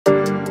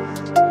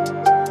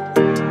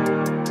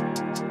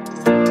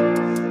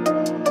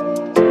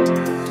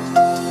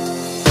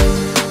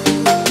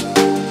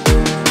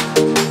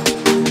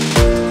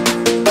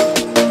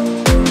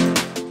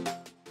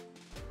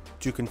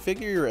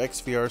configure your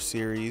XVR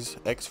series,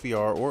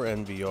 XVR or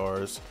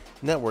NVR's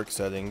network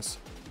settings,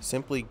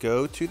 simply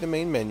go to the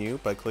main menu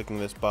by clicking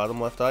this bottom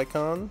left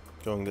icon,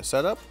 going to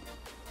Setup,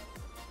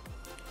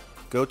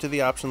 go to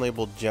the option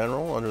labeled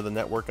General under the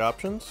Network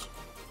Options,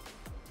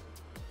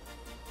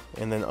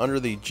 and then under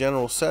the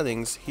General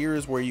Settings, here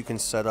is where you can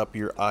set up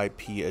your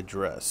IP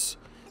address.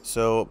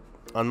 So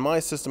on my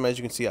system, as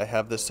you can see, I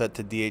have this set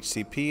to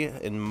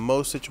DHCP. In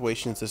most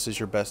situations, this is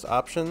your best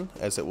option,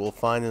 as it will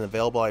find an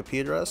available IP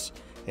address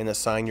and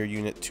assign your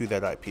unit to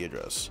that IP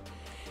address.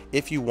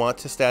 If you want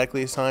to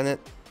statically assign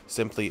it,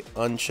 simply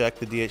uncheck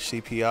the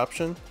DHCP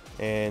option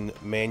and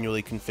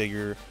manually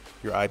configure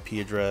your IP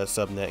address,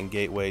 subnet, and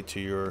gateway to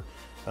your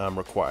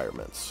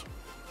requirements.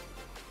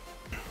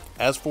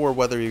 As for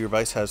whether your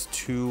device has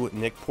two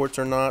NIC ports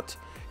or not,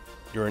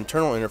 your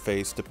internal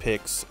interface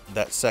depicts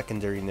that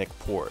secondary NIC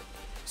port.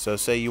 So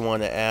say you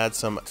want to add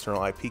some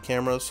external IP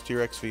cameras to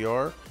your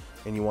XVR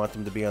and you want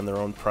them to be on their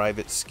own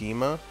private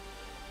schema,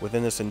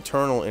 within this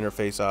internal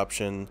interface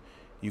option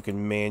you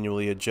can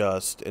manually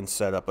adjust and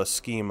set up a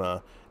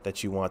schema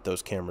that you want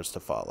those cameras to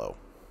follow.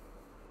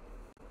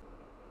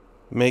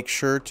 Make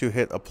sure to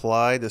hit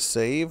apply to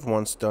save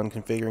once done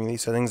configuring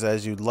these settings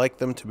as you'd like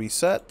them to be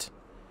set.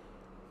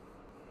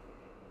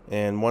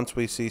 And once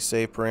we see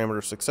save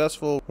parameter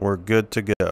successful, we're good to go.